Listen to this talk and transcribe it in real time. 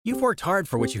You've worked hard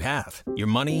for what you have. Your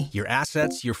money, your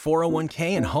assets, your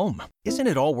 401k, and home. Isn't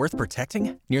it all worth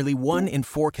protecting? Nearly 1 in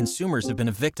 4 consumers have been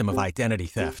a victim of identity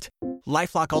theft.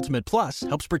 LifeLock Ultimate Plus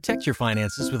helps protect your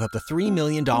finances with up to $3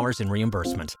 million in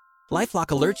reimbursement. LifeLock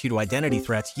alerts you to identity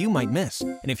threats you might miss.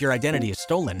 And if your identity is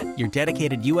stolen, your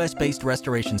dedicated U.S.-based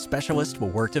restoration specialist will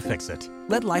work to fix it.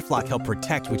 Let LifeLock help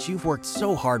protect what you've worked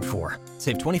so hard for.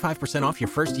 Save 25% off your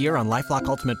first year on LifeLock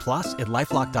Ultimate Plus at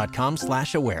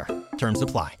LifeLock.com/aware. Terms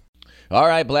apply. All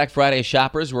right, Black Friday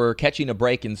shoppers, we're catching a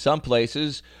break in some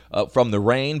places from the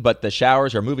rain, but the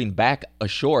showers are moving back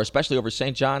ashore, especially over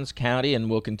St. Johns County, and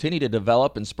will continue to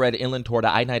develop and spread inland toward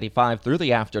I-95 through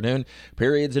the afternoon.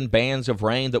 Periods and bands of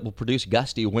rain that will produce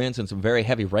gusty winds and some very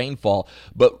heavy rainfall.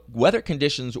 But weather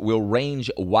conditions will range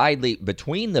widely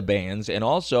between the bands and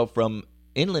also from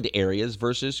inland areas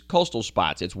versus coastal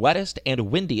spots. It's wettest and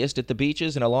windiest at the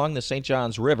beaches and along the St.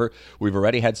 Johns River. We've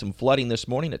already had some flooding this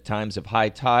morning at times of high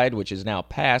tide, which is now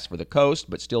past for the coast,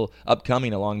 but still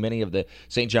upcoming along many of the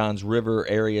St. Johns River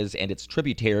areas and its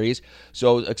tributaries.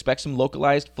 So expect some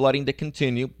localized flooding to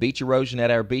continue. Beach erosion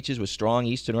at our beaches with strong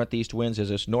east to northeast winds as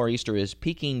this nor'easter is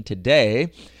peaking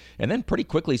today, and then pretty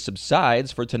quickly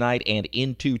subsides for tonight and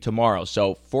into tomorrow.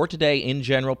 So for today, in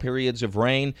general, periods of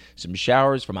rain, some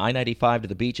showers from I-95 to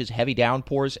the beaches, heavy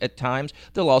downpours at times.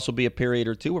 There'll also be a period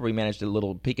or two where we managed a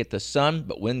little peek at the sun,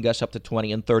 but wind gusts up to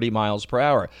 20 and 30 miles per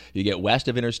hour. You get west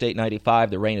of Interstate 95,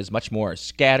 the rain is much more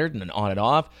scattered and on and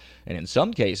off. And in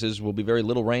some cases, will be very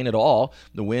little rain at all.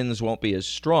 The winds won't be as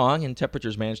strong, and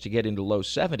temperatures manage to get into low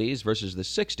 70s versus the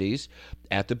 60s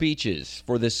at the beaches.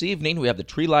 For this evening, we have the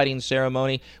tree lighting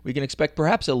ceremony. We can expect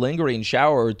perhaps a lingering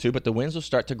shower or two, but the winds will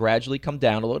start to gradually come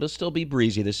down, although it'll still be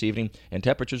breezy this evening, and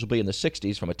temperatures will be in the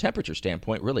 60s from a temperature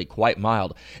standpoint, really quite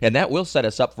mild. And that will set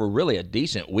us up for really a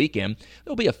decent weekend.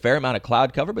 There'll be a fair amount of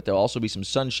cloud cover, but there'll also be some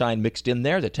sunshine mixed in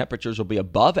there. The temperatures will be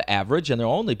above average, and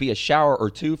there'll only be a shower or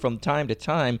two from time to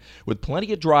time, with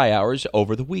plenty of dry hours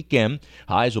over the weekend.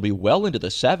 Highs will be well into the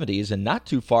 70s and not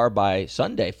too far by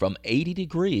Sunday from 80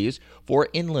 degrees for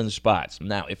inland spots.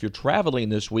 Now, if you're traveling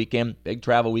this weekend, big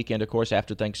travel weekend, of course,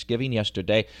 after Thanksgiving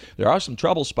yesterday, there are some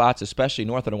trouble spots, especially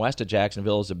north and west of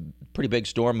Jacksonville, as a pretty big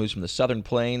storm moves from the southern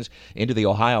plains into the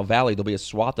Ohio Valley. There'll be a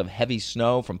swath of heavy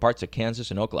snow from parts of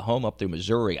Kansas and Oklahoma up through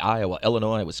Missouri, Iowa,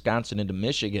 Illinois, Wisconsin, into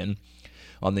Michigan.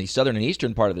 On the southern and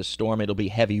eastern part of the storm, it'll be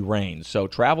heavy rain. So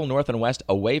travel north and west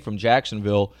away from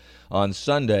Jacksonville on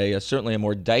Sunday is certainly a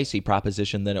more dicey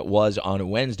proposition than it was on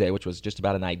Wednesday, which was just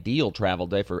about an ideal travel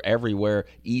day for everywhere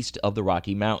east of the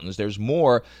Rocky Mountains. There's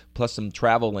more, plus some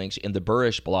travel links in the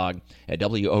Buresh blog at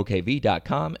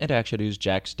WOKV.com and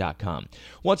ActionNewsJax.com.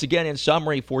 Once again, in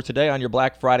summary for today on your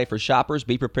Black Friday for shoppers,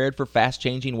 be prepared for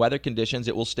fast-changing weather conditions.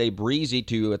 It will stay breezy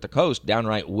to, at the coast,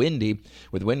 downright windy,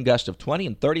 with wind gusts of 20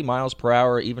 and 30 miles per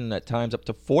hour, even at times up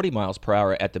to 40 miles per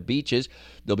hour at the beaches.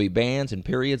 There'll be bands and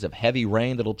periods of heavy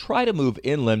rain that'll try to move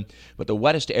inland, but the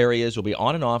wettest areas will be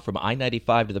on and off from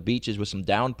I-95 to the beaches with some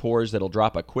downpours that'll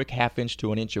drop a quick half inch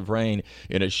to an inch of rain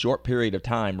in a short period of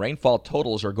time. Rainfall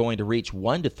totals are going to reach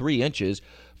 1 to 3 inches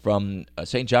from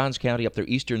St. Johns County up through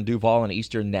eastern Duval and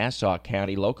eastern Nassau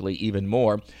County, locally even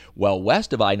more. Well,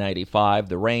 west of I-95,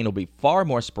 the rain will be far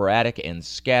more sporadic and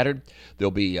scattered.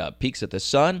 There'll be peaks at the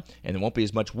sun, and there won't be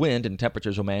as much wind, and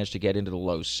temperatures will manage to get into the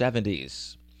low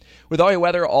 70s. With all your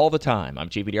weather all the time, I'm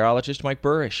Chief Meteorologist Mike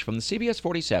Buresh from the CBS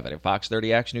 47 at Fox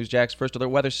 30 Action News Jack's First Alert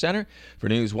Weather Center for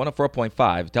News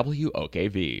 104.5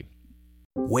 WOKV.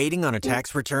 Waiting on a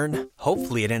tax return?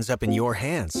 Hopefully it ends up in your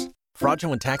hands.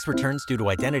 Fraudulent tax returns due to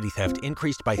identity theft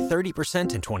increased by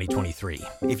 30% in 2023.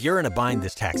 If you're in a bind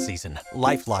this tax season,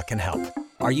 LifeLock can help.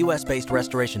 Our U.S.-based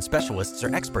restoration specialists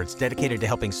are experts dedicated to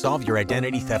helping solve your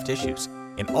identity theft issues.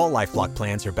 And all LifeLock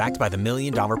plans are backed by the $1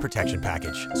 Million Protection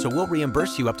Package. So we'll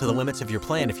reimburse you up to the limits of your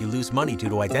plan if you lose money due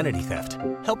to identity theft.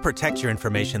 Help protect your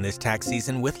information this tax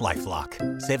season with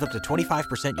LifeLock. Save up to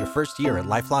 25% your first year at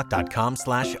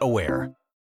LifeLock.com/aware.